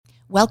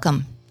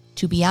Welcome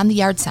to Beyond the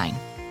Yard Sign,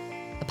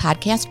 a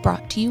podcast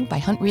brought to you by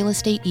Hunt Real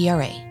Estate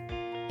ERA,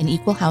 an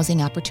equal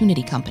housing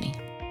opportunity company.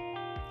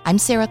 I'm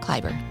Sarah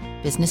Kleiber,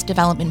 Business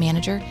Development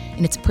Manager,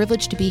 and it's a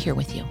privilege to be here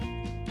with you.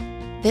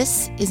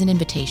 This is an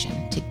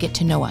invitation to get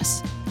to know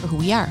us for who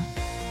we are,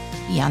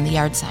 beyond the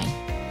yard sign.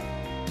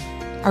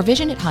 Our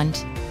vision at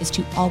Hunt is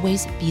to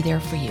always be there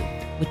for you,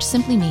 which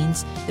simply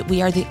means that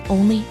we are the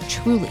only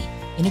truly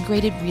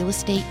integrated real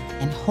estate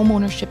and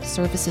homeownership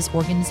services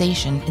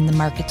organization in the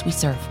markets we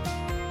serve.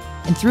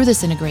 And through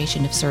this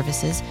integration of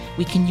services,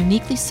 we can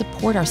uniquely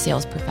support our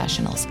sales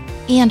professionals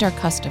and our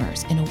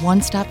customers in a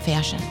one-stop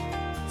fashion,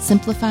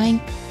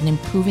 simplifying and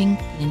improving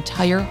the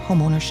entire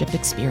homeownership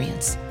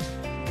experience.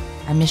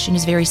 Our mission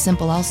is very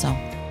simple also: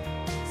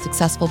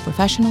 successful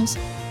professionals,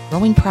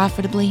 growing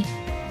profitably,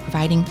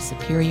 providing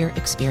superior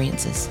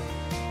experiences.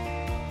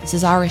 This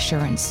is our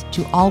assurance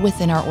to all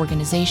within our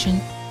organization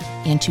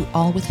and to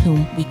all with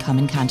whom we come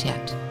in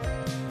contact.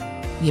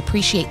 We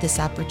appreciate this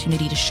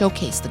opportunity to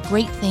showcase the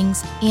great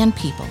things and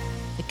people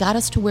that got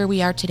us to where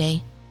we are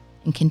today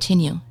and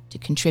continue to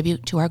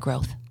contribute to our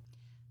growth.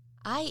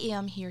 I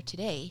am here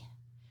today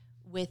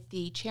with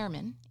the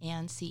chairman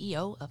and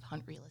CEO of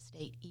Hunt Real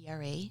Estate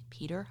ERA,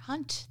 Peter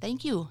Hunt.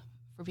 Thank you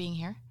for being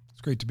here. It's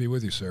great to be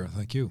with you, Sarah.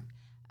 Thank you.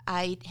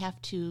 I have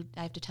to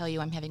tell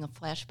you, I'm having a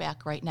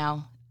flashback right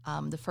now.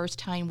 The first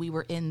time we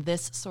were in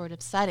this sort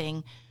of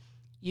setting,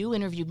 you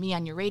interviewed me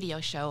on your radio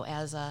show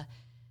as a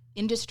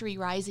industry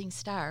rising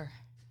star.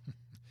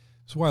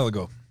 It's a while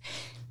ago.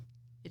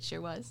 It sure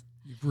was.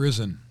 You've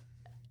risen.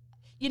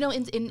 You know,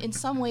 in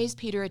some ways,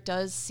 Peter, it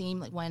does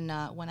seem like when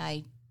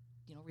I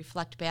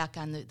reflect back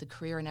on the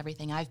career and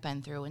everything I've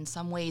been through, in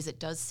some ways it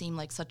does seem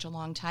like such a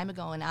long time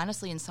ago, and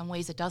honestly, in some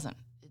ways it doesn't.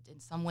 In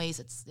some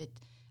ways,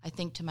 I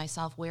think to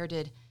myself, where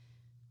did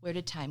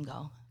time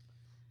go?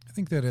 I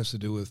think that has to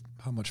do with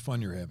how much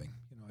fun you're having.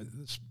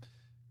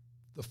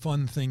 The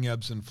fun thing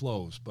ebbs and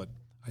flows, but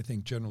I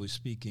think generally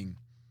speaking,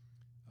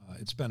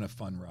 it's been a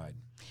fun ride.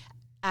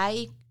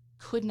 I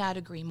could not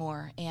agree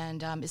more,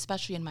 and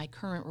especially in my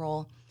current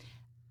role,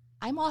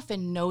 I'm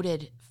often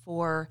noted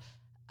for,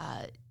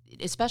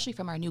 especially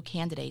from our new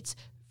candidates,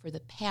 for the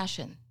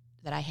passion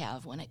that I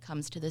have when it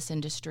comes to this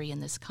industry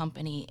and this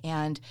company.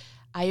 And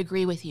I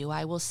agree with you.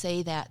 I will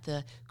say that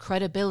the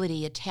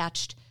credibility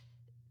attached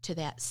to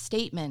that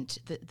statement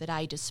that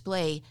I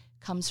display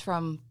comes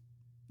from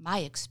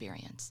my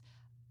experience.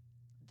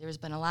 There's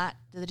been a lot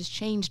that has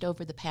changed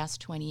over the past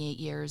 28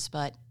 years,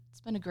 but it's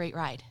been a great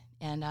ride,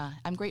 and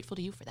I'm grateful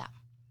to you for that.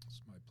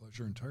 It's my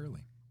pleasure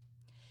entirely.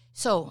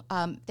 So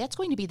that's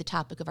going to be the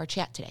topic of our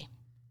chat today,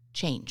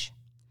 change.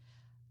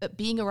 But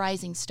being a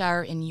rising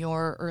star in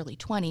your early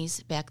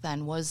 20s back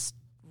then was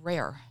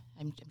rare.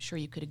 I'm sure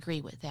you could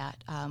agree with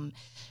that.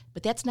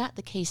 But that's not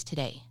the case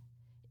today.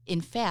 In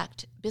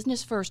fact,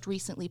 Business First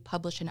recently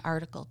published an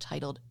article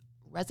titled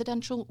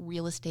Residential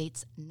Real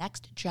Estate's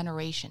Next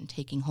Generation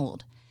Taking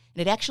Hold.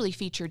 And it actually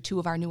featured two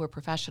of our newer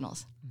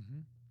professionals.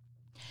 Mm-hmm.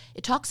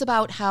 It talks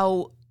about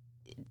how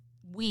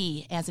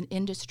we, as an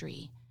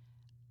industry,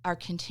 are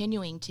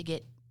continuing to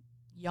get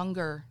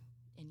younger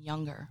and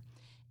younger.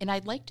 And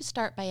I'd like to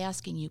start by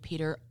asking you,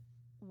 Peter,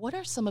 what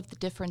are some of the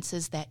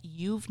differences that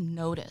you've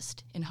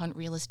noticed in Hunt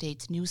Real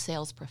Estate's new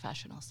sales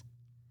professionals?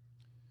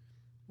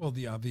 Well,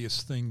 the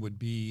obvious thing would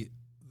be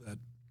that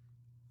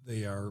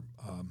they are,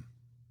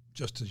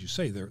 just as you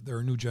say, they're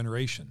a new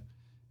generation.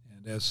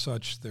 And as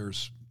such,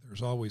 there's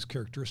always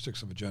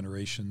characteristics of a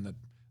generation that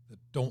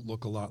don't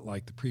look a lot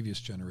like the previous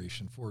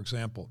generation. For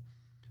example,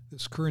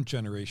 this current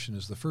generation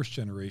is the first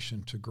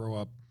generation to grow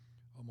up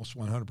almost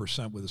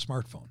 100% with a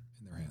smartphone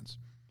in their hands.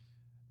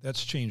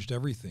 That's changed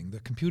everything. The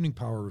computing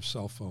power of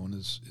cell phone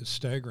is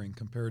staggering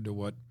compared to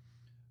what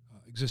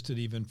existed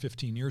even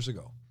 15 years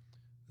ago.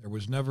 There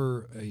was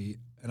never an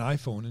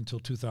iPhone until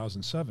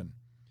 2007.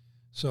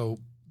 So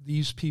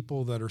these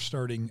people that are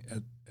starting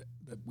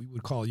that we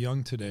would call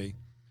young today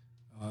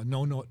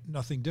know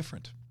nothing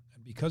different.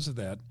 And because of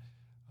that,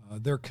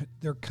 their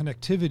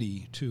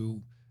connectivity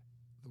to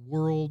the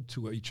world,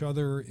 to each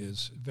other,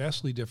 is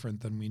vastly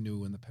different than we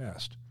knew in the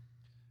past.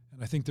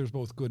 And I think there's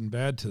both good and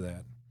bad to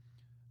that.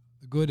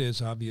 The good is,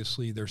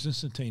 obviously, there's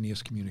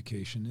instantaneous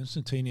communication,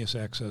 instantaneous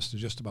access to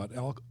just about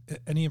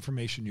any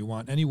information you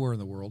want anywhere in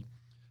the world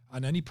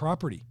on any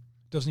property.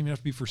 It doesn't even have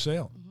to be for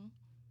sale. Mm-hmm.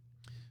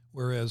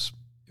 Whereas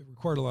it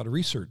required a lot of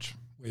research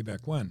way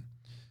back when.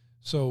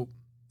 So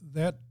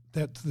that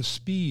the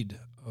speed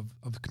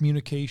of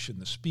communication,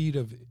 the speed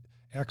of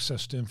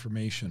access to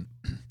information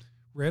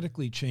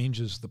radically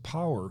changes the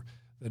power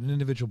that an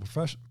individual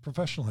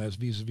professional has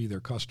vis-a-vis their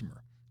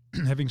customer.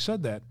 Having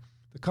said that,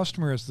 the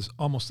customer has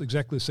almost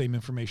exactly the same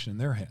information in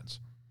their hands.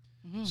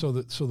 Mm-hmm. So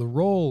the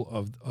role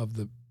of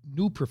the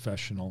new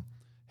professional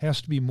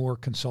has to be more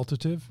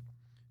consultative.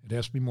 It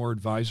has to be more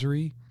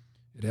advisory.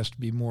 It has to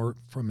be more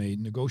from a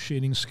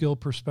negotiating skill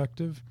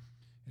perspective.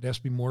 It has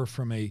to be more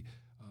from a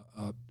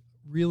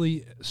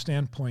really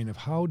standpoint of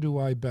how do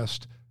I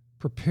best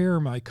prepare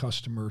my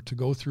customer to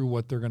go through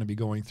what they're going to be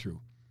going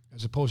through,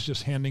 as opposed to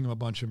just handing them a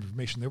bunch of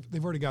information.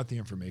 They've already got the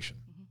information.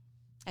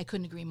 Mm-hmm. I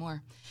couldn't agree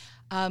more.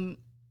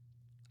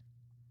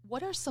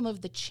 What are some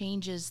of the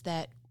changes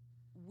that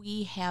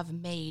we have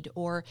made,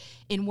 or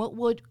in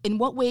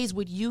what ways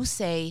would you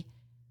say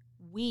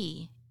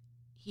we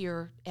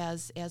here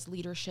as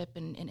leadership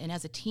and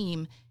as a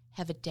team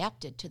have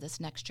adapted to this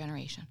next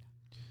generation?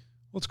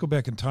 Let's go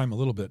back in time a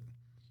little bit.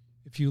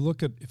 If you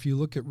look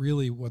at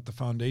really what the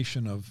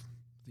foundation of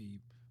the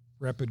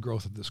rapid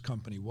growth of this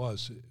company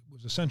was, it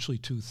was essentially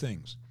two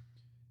things.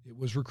 It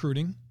was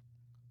recruiting,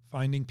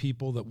 finding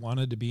people that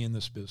wanted to be in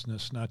this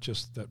business, not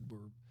just that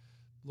were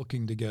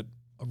looking to get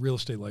a real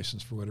estate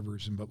license for whatever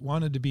reason, but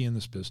wanted to be in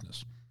this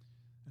business.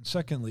 And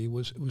secondly, it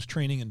was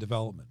training and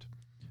development.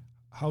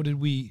 How did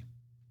we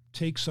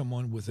take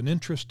someone with an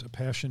interest, a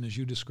passion, as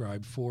you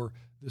described, for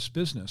this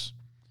business,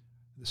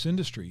 this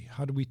industry?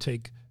 How do we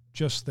take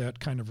just that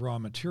kind of raw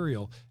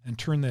material and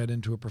turn that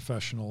into a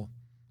professional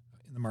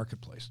in the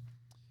marketplace?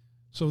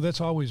 So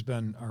that's always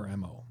been our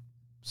MO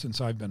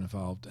since I've been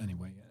involved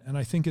anyway. And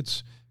I think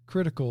it's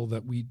critical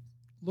that we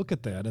look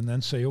at that and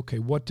then say, okay,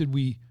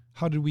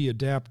 how did we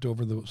adapt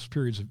over those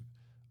periods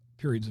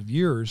of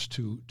years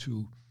to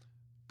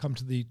come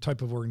to the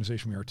type of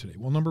organization we are today?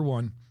 Well, number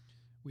one,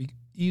 we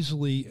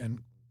easily, and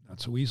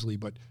not so easily,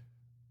 but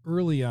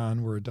early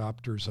on were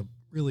adopters of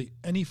really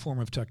any form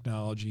of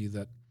technology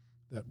that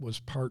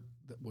was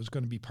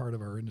going to be part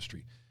of our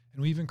industry.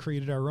 And we even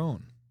created our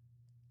own.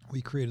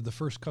 We created the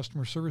first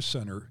customer service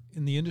center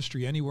in the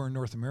industry anywhere in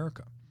North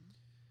America.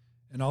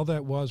 And all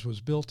that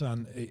was built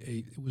on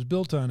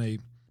a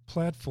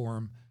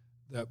platform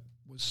that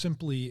was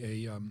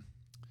simply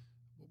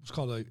what was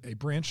called a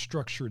branch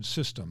structured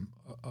system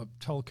of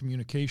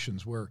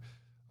telecommunications, where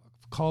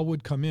a call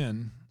would come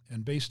in,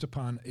 and based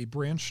upon a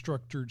branch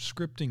structured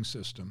scripting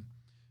system,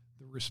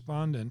 the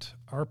respondent,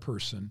 our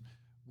person,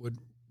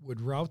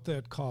 would route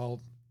that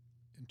call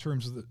in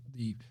terms of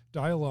the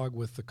dialogue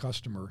with the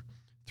customer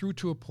through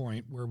to a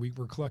point where we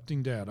were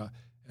collecting data,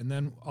 and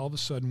then all of a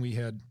sudden we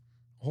had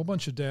a whole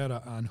bunch of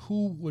data on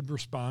who would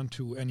respond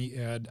to any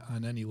ad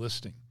on any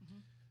listing. Mm-hmm.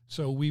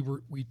 So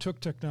we took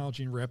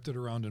technology and wrapped it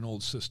around an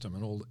old system,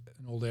 an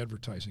old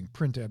advertising,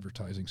 print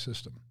advertising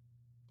system.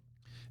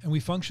 And we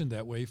functioned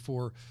that way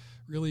for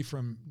really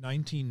from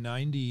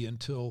 1990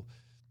 until,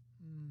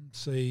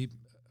 say,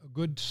 a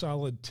good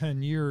solid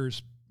 10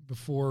 years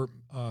before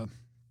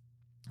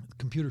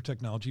computer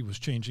technology was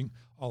changing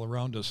all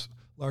around us,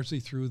 largely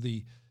through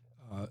the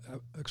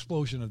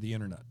explosion of the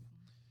internet.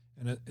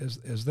 And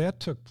as that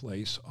took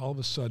place, all of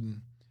a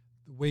sudden,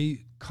 the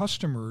way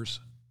customers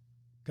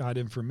got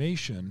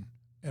information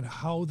and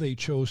how they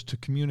chose to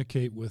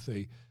communicate with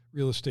a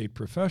real estate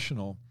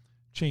professional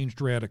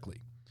changed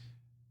radically.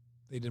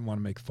 They didn't want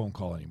to make a phone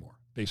call anymore,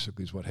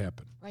 basically is what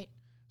happened. Right.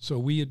 So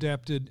we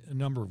adapted a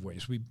number of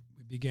ways. We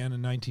began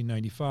in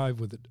 1995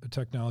 with a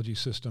technology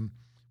system,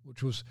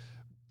 which was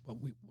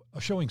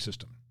a showing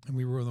system. And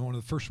we were one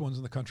of the first ones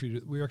in the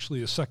country. We were actually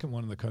the second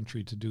one in the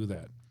country to do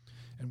that.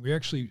 And we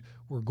actually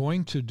were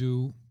going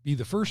to be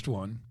the first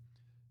one,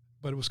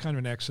 but it was kind of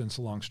an accident. It's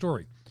a long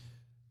story.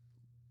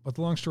 But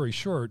the long story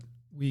short,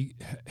 we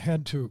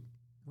had to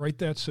write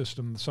that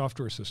system, the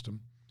software system,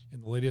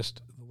 in the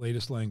latest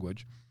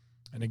language,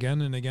 and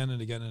again and again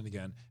and again and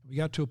again. We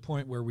got to a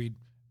point where we'd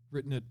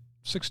written it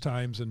 6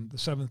 times, and the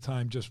 7th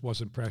time just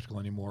wasn't practical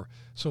anymore,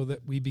 so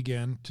that we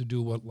began to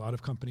do what a lot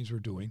of companies were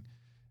doing,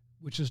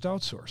 which is to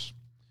outsource.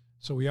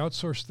 So we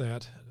outsourced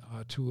that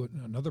to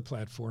another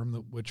platform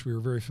which we were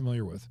very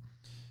familiar with,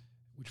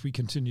 which we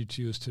continue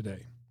to use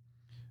today.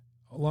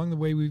 Along the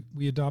way,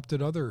 we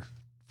adopted other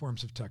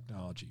forms of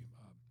technology,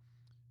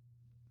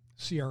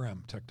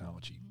 CRM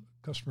technology,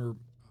 customer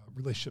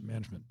relationship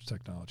management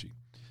technology.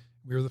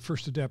 We were the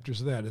first adapters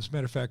of that. As a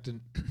matter of fact,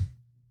 in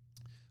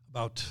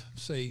about,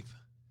 say,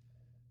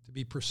 to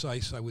be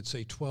precise, I would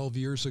say 12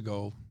 years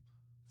ago,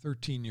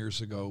 13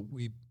 years ago,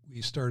 we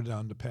started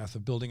on the path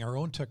of building our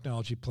own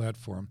technology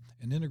platform,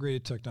 an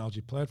integrated technology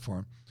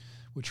platform,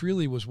 which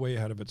really was way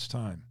ahead of its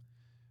time.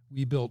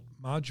 We built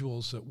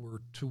modules that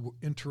were to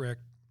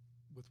interact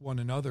with one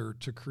another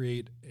to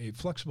create a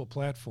flexible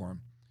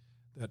platform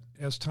that,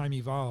 as time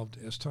evolved,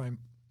 as time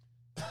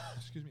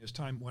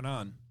went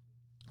on,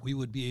 we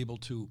would be able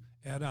to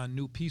add on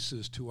new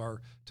pieces to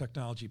our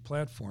technology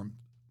platform,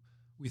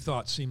 we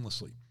thought,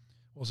 seamlessly.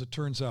 Well, as it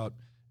turns out,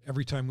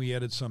 every time we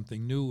added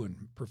something new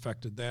and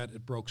perfected that,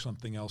 it broke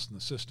something else in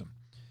the system.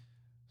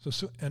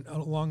 So and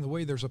along the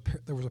way, there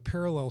was a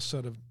parallel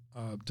set of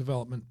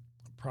development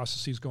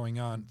processes going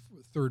on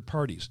for third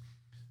parties,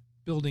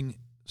 building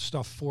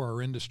stuff for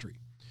our industry.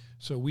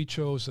 So we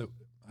chose, I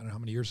don't know how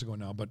many years ago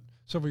now, but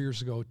several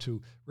years ago,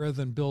 to, rather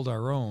than build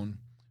our own,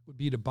 would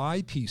be to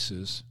buy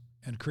pieces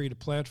and create a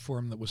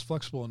platform that was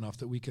flexible enough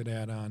that we could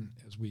add on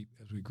as we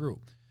grew,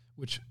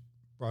 which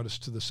brought us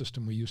to the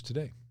system we use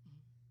today.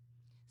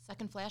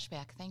 Second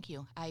flashback, thank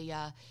you.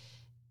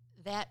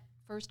 That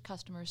first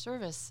customer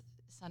service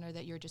center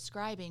that you're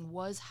describing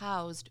was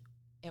housed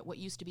at what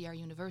used to be our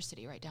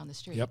university right down the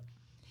street. Yep.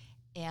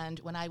 And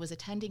when I was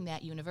attending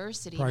that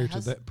university, prior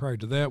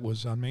to that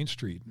was on Main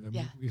Street. I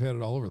mean, we've had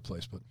it all over the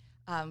place, but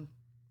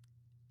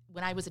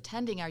when I was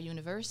attending our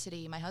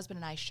university, my husband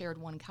and I shared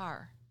one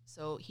car.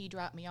 So he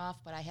dropped me off,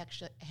 but I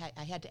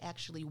had to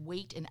actually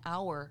wait an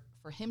hour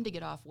for him to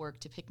get off work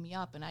to pick me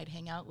up, and I'd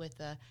hang out with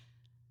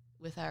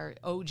our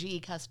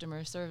OG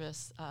customer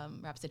service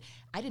representative.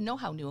 I didn't know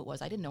how new it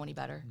was. I didn't know any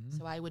better. Mm-hmm.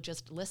 So I would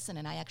just listen,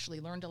 and I actually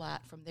learned a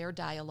lot from their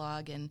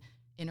dialogue and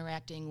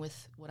interacting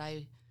with what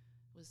I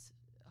was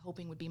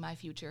hoping would be my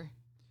future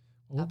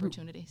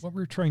opportunities. What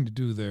we were trying to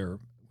do there,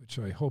 which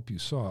I hope you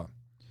saw,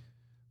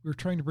 we were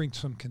trying to bring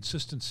some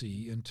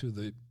consistency into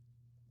the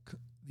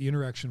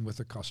interaction with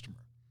the customer.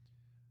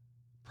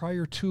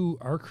 Prior to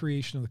our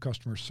creation of the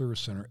Customer Service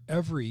Center,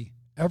 every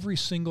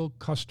single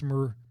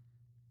customer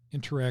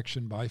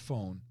interaction by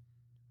phone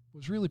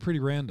was really pretty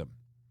random,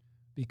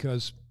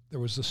 because there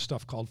was this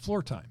stuff called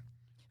floor time.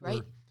 Right.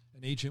 Where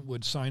an agent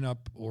would sign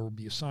up or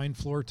be assigned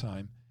floor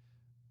time.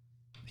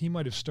 He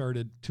might have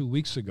started 2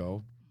 weeks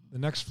ago. The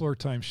next floor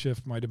time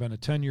shift might have been a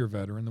 10-year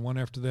veteran, the one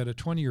after that a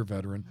 20-year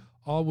veteran,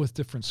 all with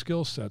different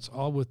skill sets,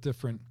 all with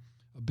different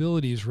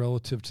abilities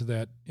relative to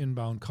that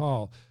inbound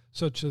call,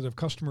 such that if a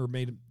customer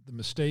made the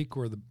mistake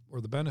or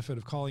the benefit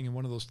of calling in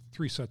one of those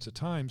 3 sets of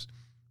times,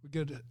 would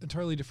get an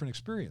entirely different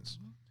experience.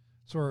 Mm-hmm.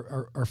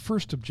 So our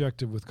first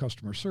objective with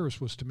customer service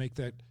was to make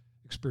that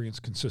experience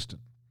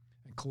consistent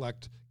and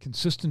collect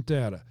consistent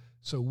data,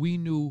 so we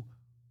knew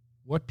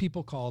what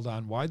people called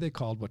on, why they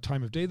called, what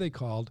time of day they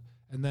called,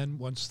 and then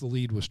once the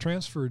lead was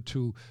transferred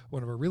to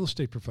one of our real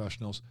estate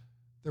professionals,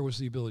 there was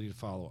the ability to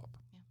follow up.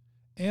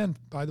 Yeah.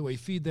 And, by the way,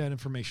 feed that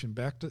information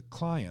back to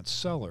clients,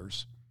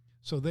 sellers,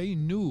 so they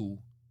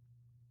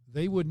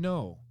would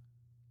know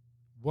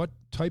what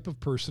type of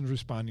person is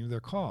responding to their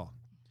call,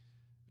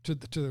 to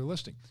their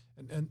listing.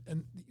 And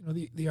you know,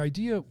 the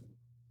idea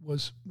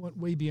went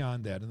way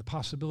beyond that, and the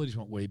possibilities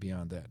went way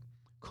beyond that.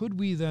 Could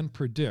we then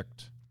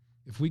predict,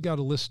 if we got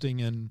a listing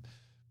in,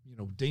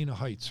 Dana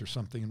Heights or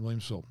something in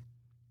Williamsville,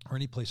 or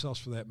any place else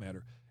for that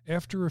matter,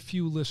 after we'd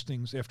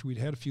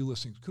had a few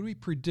listings, could we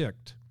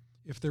predict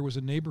if there was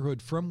a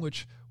neighborhood from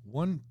which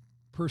one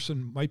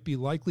person might be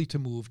likely to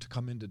move to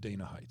come into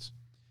Dana Heights?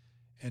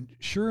 And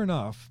sure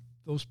enough,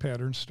 those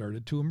patterns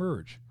started to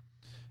emerge.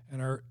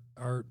 And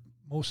our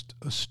most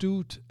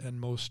astute and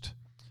most,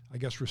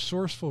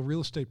 resourceful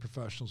real estate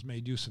professionals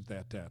made use of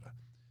that data.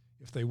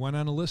 If they went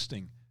on a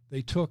listing,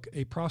 they took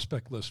a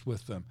prospect list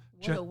with them.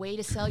 What a way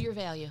to sell your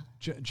value.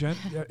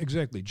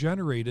 Exactly,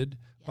 generated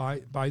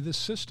by this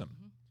system.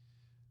 Mm-hmm.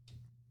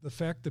 The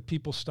fact that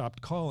people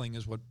stopped calling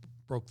is what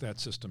broke that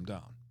system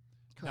down.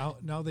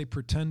 Now they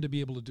pretend to be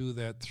able to do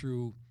that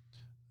through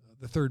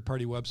the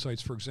third-party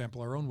websites, for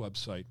example, our own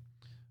website,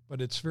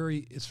 but it's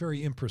very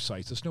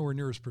imprecise. It's nowhere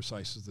near as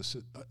precise as this.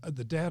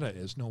 The data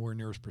is nowhere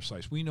near as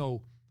precise. We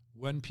know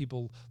when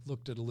people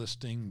looked at a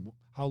listing,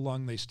 how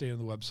long they stay on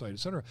the website, et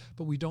cetera,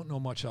 but we don't know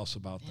much else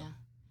about them.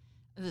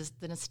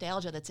 The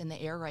nostalgia that's in the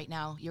air right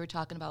now. You were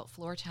talking about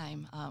floor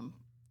time.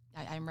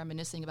 I'm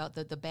reminiscing about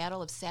the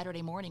battle of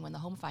Saturday morning when the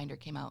Home Finder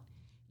came out.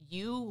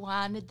 You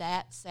wanted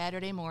that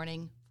Saturday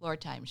morning floor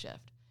time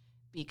shift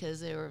because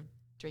they were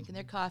drinking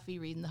their coffee,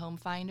 reading the Home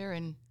Finder,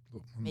 and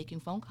making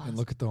phone calls. And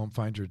look at the Home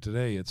Finder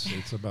today. It's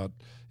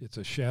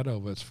a shadow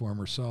of its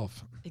former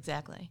self.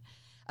 Exactly.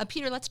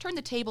 Peter, let's turn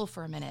the table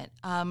for a minute.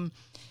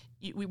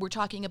 We were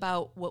talking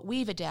about what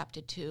we've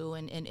adapted to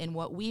and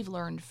what we've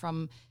learned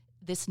from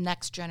this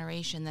next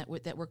generation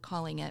that we're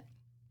calling it.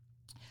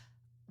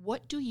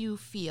 What do you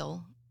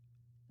feel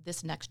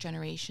this next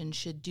generation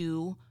should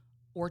do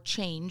or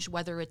change,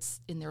 whether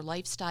it's in their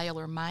lifestyle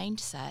or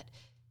mindset,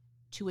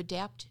 to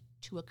adapt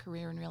to a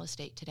career in real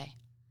estate today?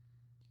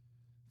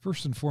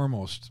 First and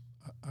foremost,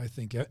 I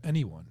think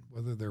anyone,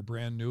 whether they're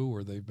brand new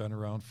or they've been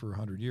around for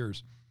 100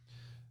 years,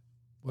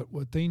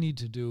 what they need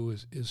to do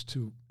is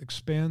to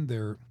expand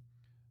their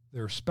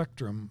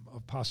spectrum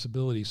of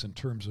possibilities in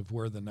terms of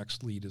where the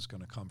next lead is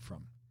going to come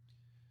from.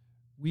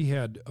 We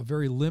had a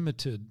very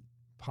limited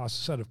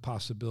set of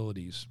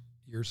possibilities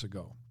years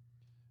ago.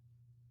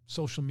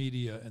 Social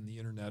media and the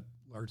internet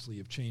largely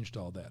have changed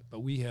all that,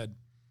 but we had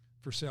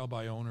for sale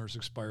by owners,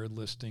 expired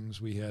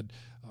listings, we had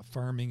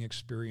farming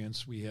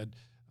experience, we had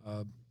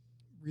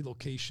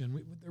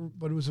relocation,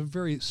 but it was a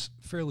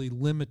fairly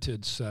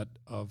limited set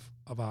of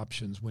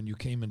options when you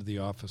came into the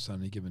office on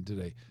any given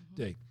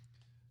day.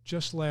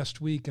 Just last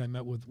week, I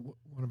met with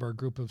one of our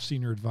group of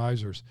senior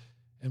advisors,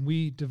 and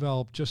we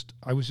developed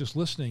I was just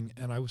listening,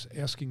 and I was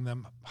asking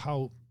them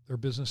how their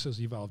business has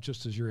evolved,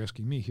 just as you're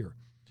asking me here.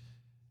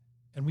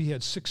 And we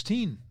had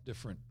 16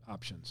 different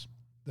options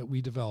that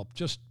we developed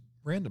just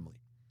randomly.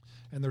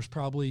 And there's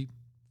probably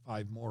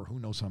 5 more. Who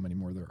knows how many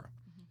more there are.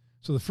 Mm-hmm.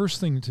 So the first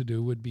thing to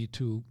do would be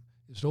to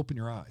open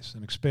your eyes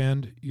and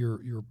expand your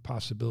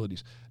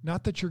possibilities.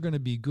 Not that you're going to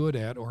be good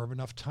at or have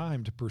enough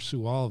time to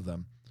pursue all of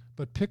them,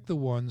 but pick the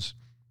ones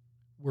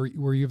where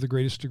you have the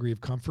greatest degree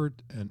of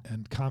comfort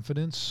and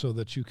confidence so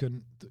that you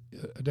can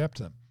adapt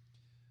to them.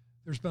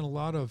 There's been a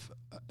lot of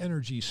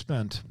energy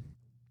spent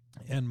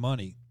and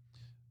money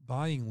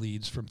buying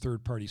leads from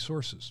third-party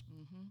sources.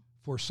 Mm-hmm.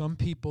 For some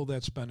people,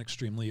 that's been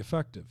extremely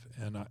effective,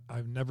 and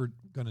I'm never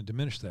going to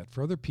diminish that.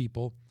 For other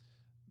people,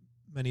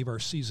 many of our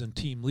seasoned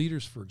team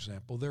leaders, for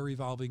example, they're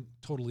evolving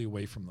totally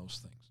away from those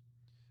things,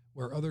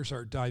 where others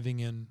are diving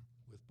in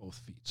with both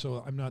feet.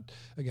 So I'm not,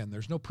 again,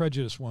 there's no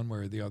prejudice one way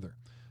or the other.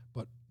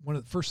 But one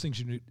of the first things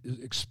you need is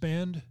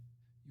expand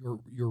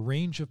your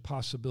range of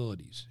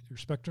possibilities, your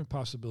spectrum of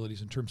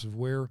possibilities in terms of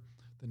where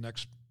the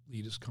next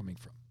lead is coming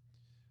from.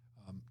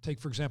 Take,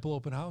 for example,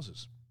 open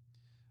houses.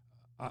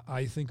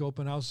 I think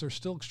open houses are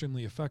still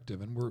extremely effective,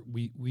 and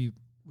we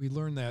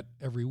learn that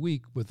every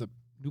week with a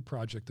new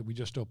project that we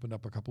just opened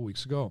up a couple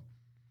weeks ago.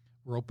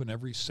 We're open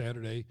every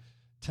Saturday,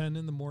 10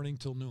 in the morning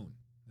till noon.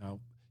 Now,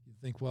 you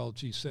think, well,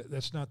 geez,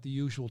 that's not the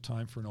usual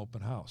time for an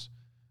open house.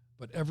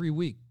 But every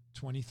week,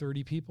 20,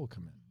 30 people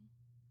come in.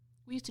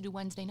 We used to do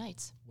Wednesday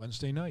nights.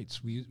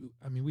 We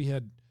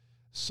had,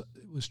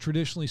 it was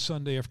traditionally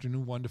Sunday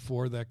afternoon 1 to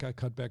 4. That got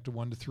cut back to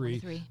 1 to 3. 1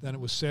 to 3. Then it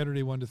was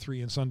Saturday 1 to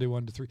 3 and Sunday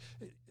 1 to 3.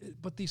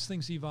 But these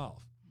things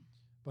evolve.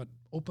 But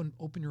open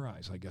your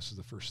eyes, I guess, is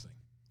the first thing.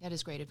 That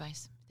is great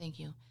advice. Thank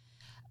you.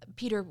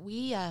 Peter,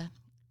 we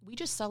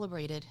just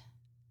celebrated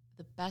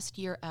the best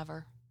year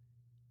ever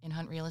in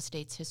Hunt Real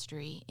Estate's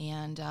history.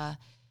 And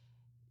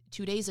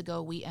 2 days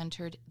ago, we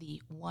entered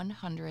the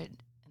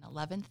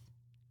 111th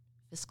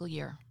fiscal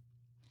year.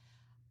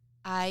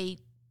 I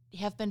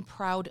have been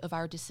proud of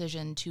our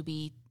decision to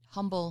be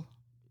humble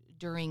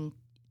during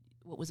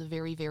what was a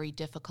very, very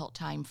difficult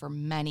time for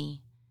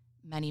many,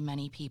 many,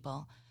 many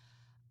people.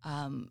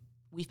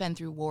 We've been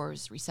through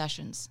wars,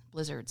 recessions,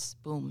 blizzards,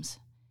 booms.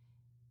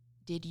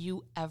 Did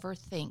you ever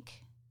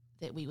think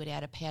that we would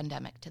add a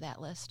pandemic to that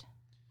list?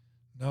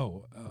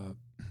 No.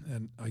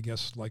 And I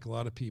guess, like a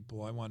lot of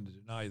people, I wanted to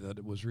deny that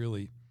it was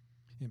really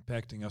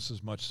impacting us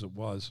as much as it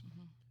was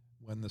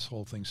when this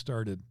whole thing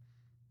started.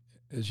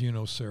 As you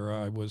know,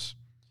 Sarah, I was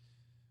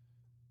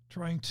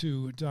trying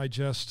to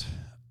digest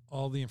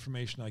all the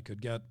information I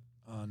could get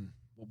on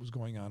what was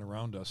going on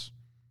around us.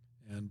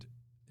 And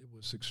it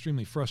was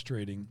extremely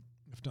frustrating,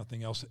 if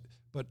nothing else.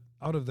 But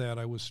out of that,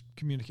 I was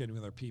communicating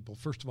with our people,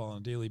 first of all, on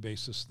a daily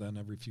basis, then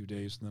every few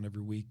days, and then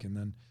every week. And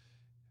then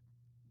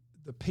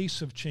the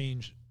pace of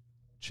change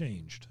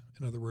changed.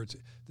 In other words,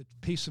 the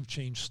pace of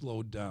change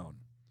slowed down.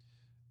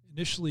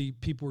 Initially,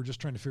 people were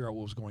just trying to figure out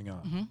what was going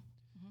on.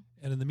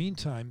 And in the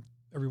meantime,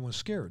 everyone was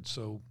scared,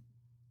 so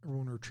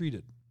everyone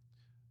retreated.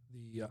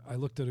 I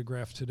looked at a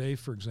graph today,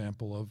 for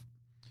example, of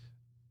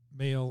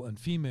male and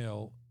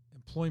female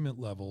employment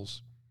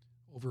levels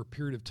over a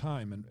period of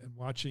time, and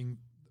watching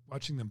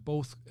them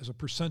both as a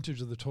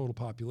percentage of the total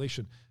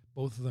population,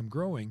 both of them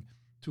growing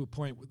to a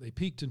point where they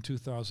peaked in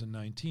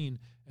 2019,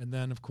 and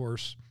then, of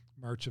course,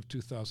 March of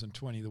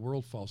 2020, the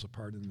world falls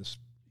apart in this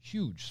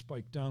huge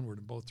spike downward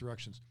in both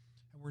directions.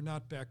 And we're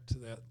not back to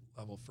that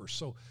level first.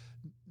 So,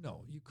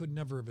 no, you could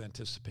never have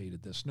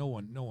anticipated this. No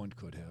one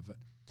could have.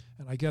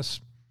 And I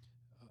guess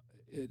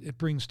it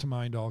brings to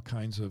mind all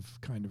kinds of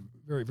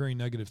very, very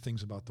negative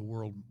things about the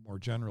world more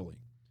generally.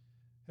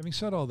 Having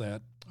said all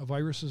that, a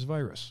virus is a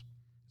virus.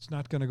 It's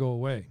not going to go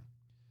away.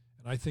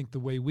 And I think the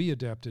way we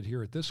adapted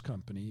here at this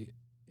company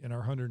in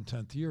our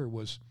 110th year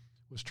was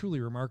truly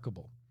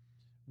remarkable.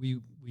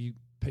 We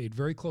paid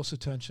very close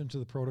attention to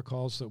the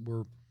protocols that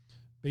were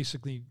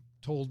basically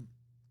told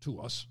to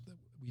us.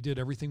 We did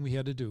everything we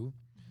had to do.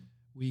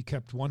 We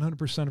kept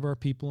 100% of our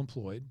people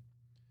employed.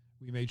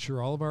 We made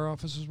sure all of our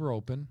offices were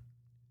open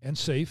and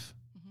safe.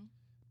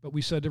 But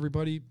we said to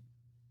everybody,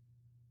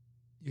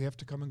 you have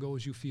to come and go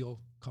as you feel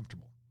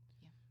comfortable.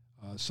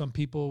 Some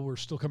people were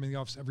still coming to the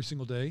office every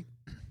single day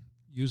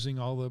using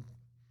all the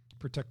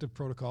protective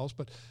protocols,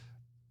 but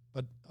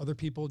other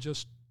people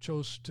just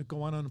chose to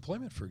go on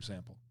unemployment, for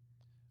example,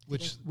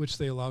 which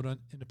they allowed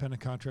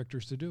independent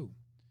contractors to do.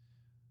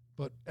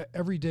 But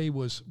every day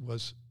was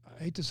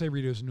I hate to say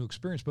every day was a new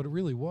experience, but it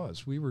really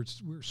was. We were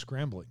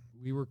scrambling.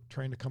 We were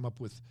trying to come up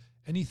with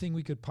anything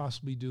we could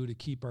possibly do to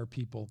keep our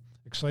people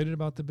excited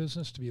about the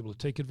business, to be able to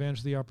take advantage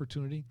of the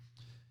opportunity.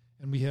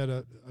 And we had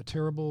a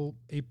terrible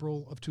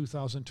April of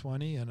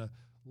 2020 and a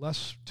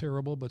less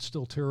terrible but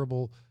still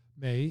terrible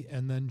May,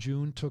 and then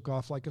June took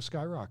off like a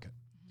skyrocket.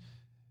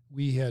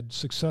 We had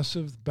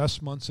successive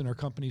best months in our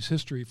company's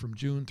history from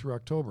June through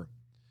October.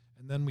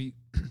 And then we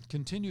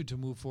continued to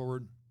move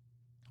forward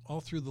all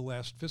through the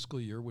last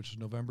fiscal year, which is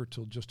November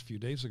till just a few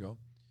days ago,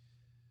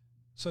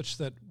 such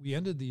that we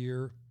ended the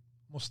year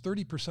almost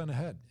 30%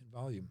 ahead in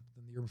volume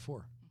than the year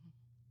before.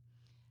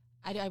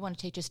 I want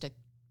to take just a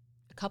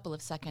couple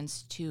of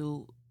seconds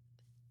to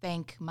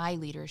thank my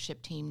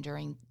leadership team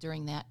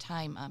during that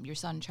time. Your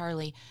son,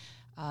 Charlie,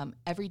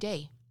 every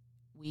day,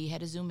 we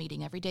had a Zoom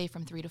meeting every day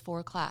from 3 to 4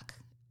 o'clock,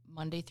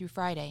 Monday through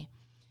Friday.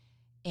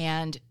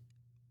 And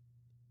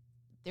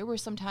there were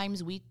some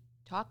times we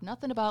talked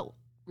nothing about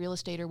real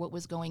estate or what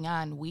was going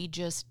on. We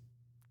just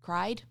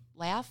cried,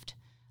 laughed.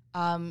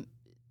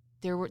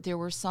 There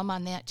were some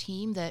on that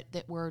team that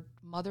were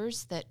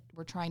mothers that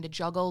were trying to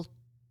juggle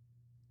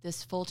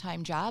this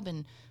full-time job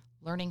and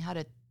learning how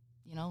to,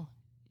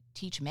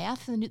 teach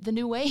math the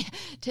new way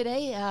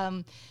today.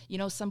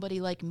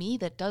 Somebody like me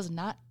that does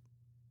not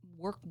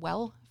work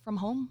well from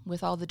home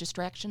with all the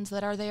distractions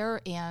that are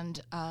there. And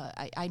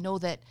I know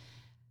that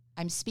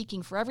I'm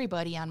speaking for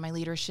everybody on my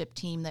leadership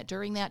team that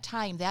during that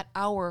time, that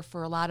hour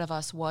for a lot of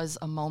us was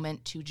a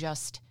moment to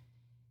just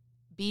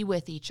be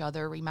with each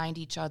other, remind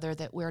each other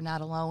that we're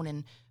not alone.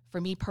 And for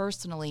me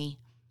personally,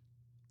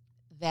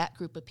 that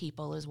group of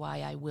people is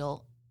why I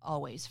will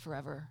always,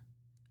 forever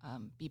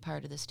be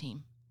part of this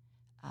team.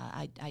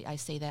 I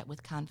say that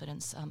with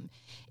confidence.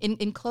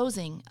 In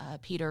closing,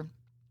 Peter,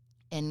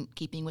 and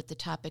keeping with the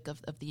topic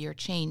of the year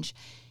change,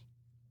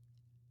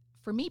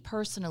 for me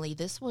personally,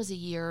 this was a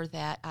year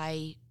that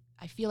I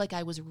feel like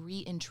I was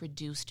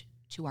reintroduced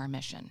to our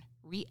mission,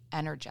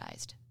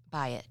 re-energized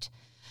by it.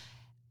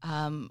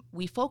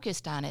 We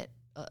focused on it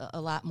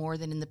a lot more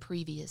than in the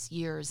previous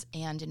years,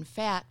 and in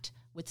fact,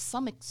 with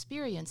some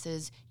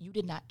experiences, you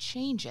did not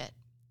change it,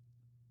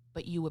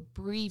 but you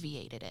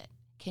abbreviated it.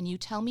 Can you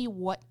tell me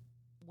what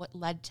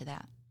led to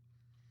that?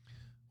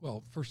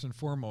 Well, first and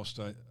foremost,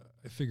 I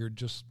figured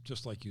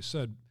just like you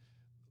said,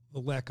 the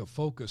lack of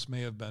focus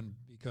may have been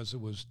because it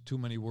was too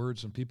many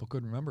words and people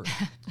couldn't remember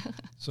it.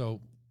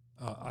 So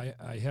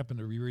I happened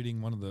to be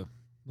reading one of the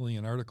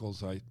million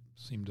articles I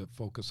seem to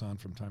focus on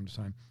from time to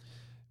time.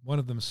 One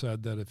of them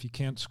said that if you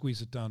can't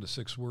squeeze it down to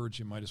 6 words,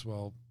 you might as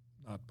well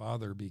not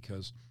bother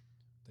because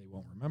they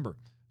won't remember.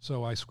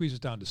 So I squeeze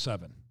it down to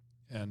 7.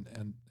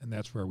 And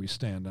that's where we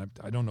stand.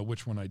 I don't know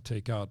which one I'd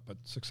take out, but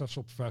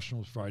successful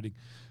professionals providing,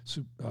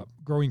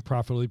 growing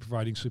profitably,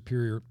 providing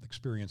superior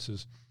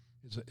experiences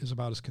is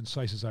about as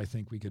concise as I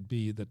think we could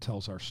be that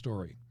tells our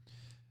story.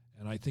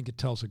 And I think it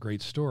tells a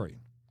great story.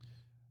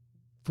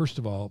 First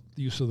of all,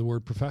 the use of the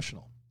word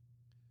professional.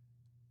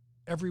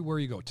 Everywhere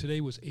you go.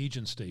 Today was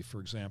Agents Day, for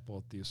example,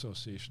 at the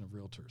Association of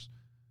Realtors.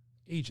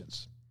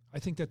 Agents. I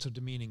think that's a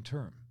demeaning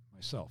term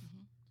myself.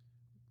 Mm-hmm.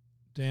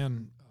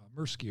 Dan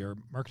Mirsky, our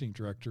marketing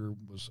director,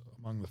 was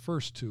among the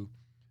first to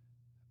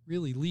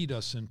really lead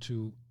us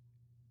into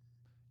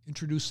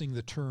introducing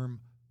the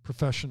term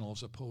professional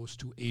as opposed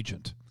to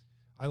agent.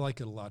 I like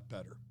it a lot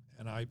better,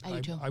 and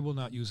I will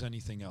not use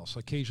anything else.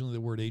 Occasionally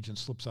the word agent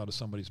slips out of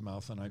somebody's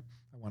mouth, and I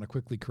want to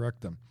quickly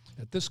correct them.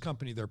 At this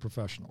company, they're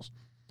professionals.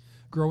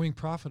 Growing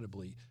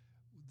profitably.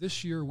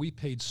 This year we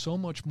paid so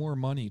much more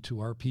money to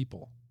our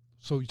people.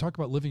 So you talk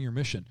about living your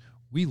mission.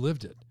 We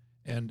lived it,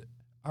 and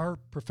our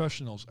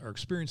professionals are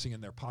experiencing in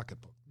their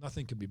pocketbook.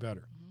 Nothing could be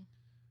better. Mm-hmm.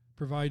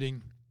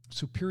 Providing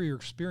superior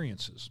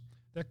experiences.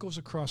 That goes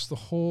across the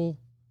whole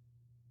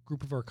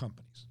group of our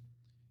companies.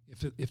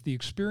 If the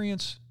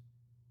experience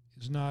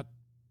is not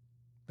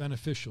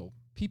beneficial,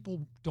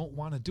 people don't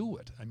want to do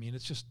it. I mean,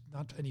 it's just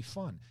not any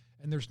fun.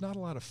 And there's not a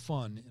lot of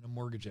fun in a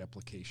mortgage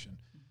application.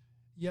 Mm-hmm.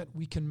 Yet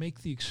we can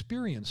make the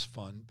experience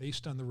fun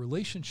based on the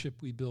relationship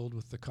we build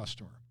with the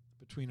customer,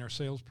 between our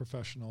sales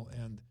professional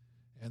and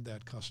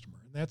that customer.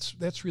 And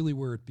that's really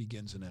where it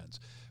begins and ends.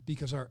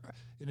 Because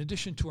in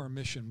addition to our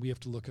mission, we have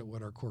to look at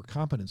what our core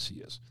competency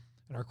is.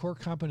 And our core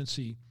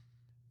competency,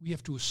 we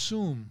have to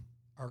assume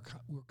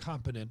we're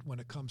competent when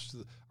it comes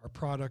to our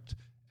product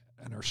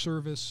and our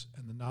service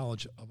and the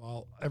knowledge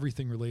of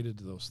everything related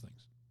to those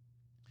things.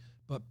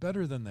 But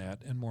better than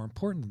that, and more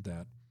important than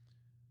that,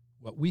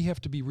 what we have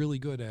to be really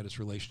good at is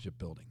relationship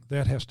building.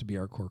 That has to be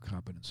our core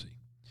competency.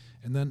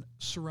 And then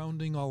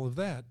surrounding all of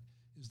that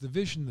is the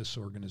vision of this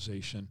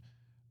organization,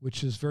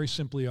 which is very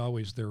simply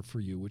always there for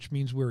you, which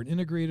means we're an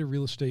integrated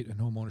real estate and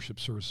home ownership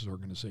services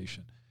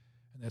organization.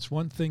 And that's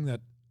one thing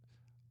that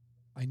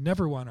I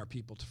never want our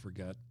people to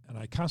forget, and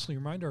I constantly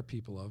remind our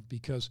people of,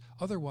 because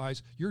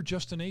otherwise you're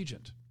just an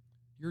agent.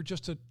 You're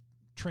just a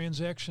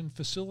transaction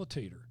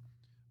facilitator,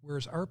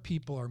 whereas our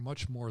people are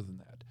much more than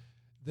that.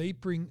 They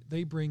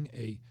bring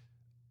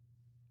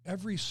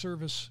every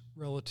service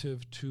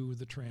relative to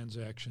the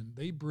transaction.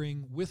 They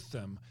bring with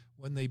them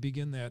when they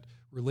begin that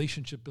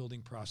relationship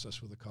building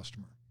process with a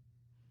customer.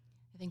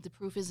 I think the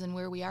proof is in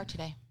where we are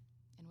today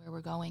and where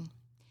we're going.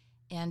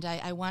 And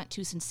I want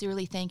to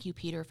sincerely thank you,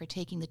 Peter, for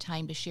taking the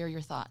time to share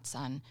your thoughts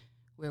on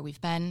where we've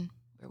been,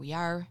 where we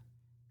are,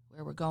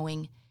 where we're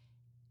going.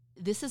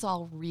 This is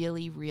all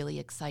really, really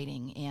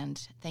exciting,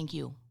 and thank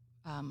you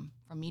from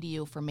me to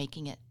you for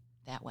making it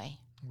that way.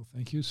 Well,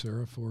 thank you,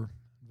 Sarah, for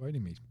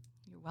inviting me.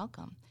 You're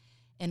welcome.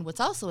 And what's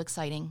also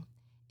exciting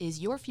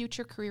is your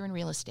future career in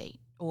real estate,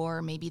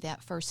 or maybe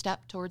that first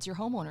step towards your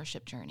home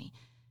ownership journey.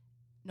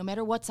 No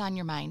matter what's on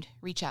your mind,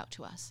 reach out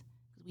to us.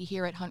 We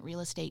here at Hunt Real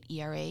Estate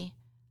ERA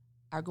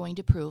are going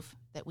to prove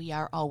that we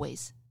are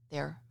always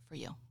there for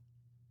you.